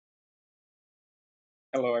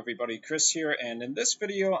Hello everybody, Chris here, and in this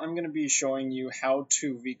video I'm going to be showing you how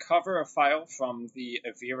to recover a file from the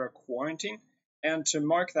Avira quarantine and to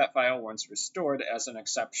mark that file once restored as an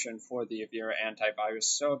exception for the Avira antivirus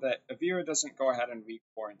so that Avira doesn't go ahead and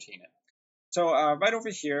re-quarantine it. So right over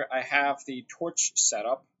here I have the torch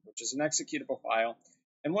setup, which is an executable file,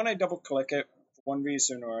 and when I double click it, for one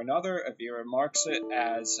reason or another, Avira marks it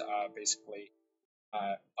as basically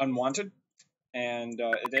unwanted, and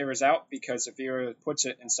it errors out because Avira puts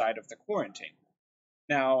it inside of the quarantine.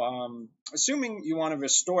 Now, assuming you want to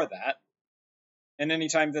restore that, and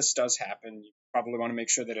anytime this does happen, you probably want to make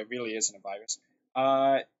sure that it really isn't a virus.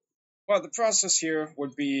 Well, the process here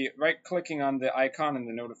would be right-clicking on the icon in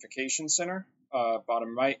the notification center,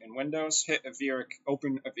 bottom right in Windows, hit Avira,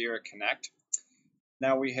 open Avira Connect.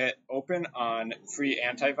 Now we hit open on free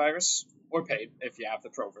antivirus, or paid if you have the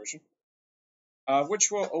pro version, which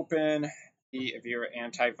will open the Avira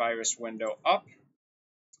antivirus window up,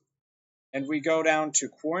 and we go down to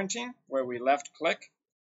quarantine where we left click,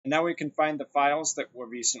 and now we can find the files that were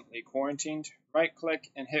recently quarantined. Right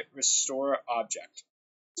click and hit restore object.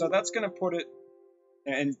 So that's going to put it,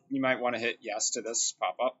 and you might want to hit yes to this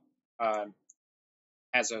pop up.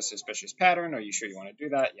 Has a suspicious pattern. Are you sure you want to do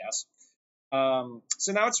that? Yes.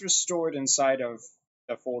 So now it's restored inside of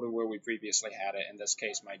the folder where we previously had it, in this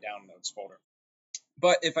case my downloads folder.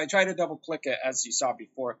 But if I try to double click it, as you saw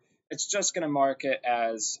before, it's just going to mark it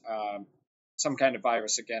as some kind of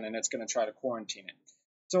virus again, and it's going to try to quarantine it.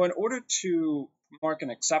 So in order to mark an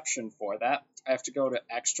exception for that, I have to go to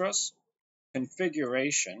Extras,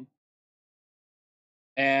 Configuration,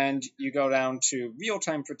 and you go down to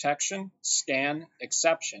Real-Time Protection, Scan,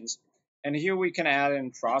 Exceptions, and here we can add in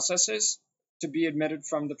processes to be admitted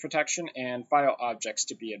from the protection and file objects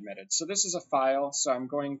to be admitted. So this is a file, so I'm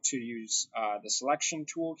going to use the selection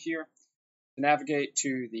tool here to navigate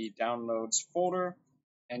to the downloads folder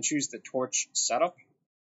and choose the torch setup.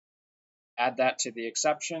 Add that to the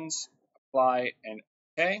exceptions, apply, and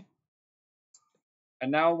OK.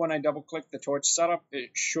 And now when I double click the torch setup,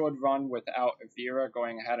 it should run without Avira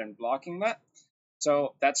going ahead and blocking that.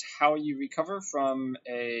 So that's how you recover from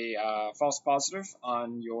a false positive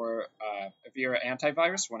on your Avira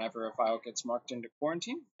antivirus whenever a file gets marked into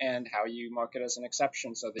quarantine, and how you mark it as an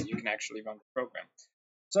exception so that you can actually run the program.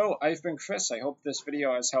 So I've been Chris. I hope this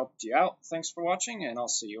video has helped you out. Thanks for watching, and I'll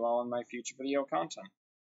see you all in my future video content.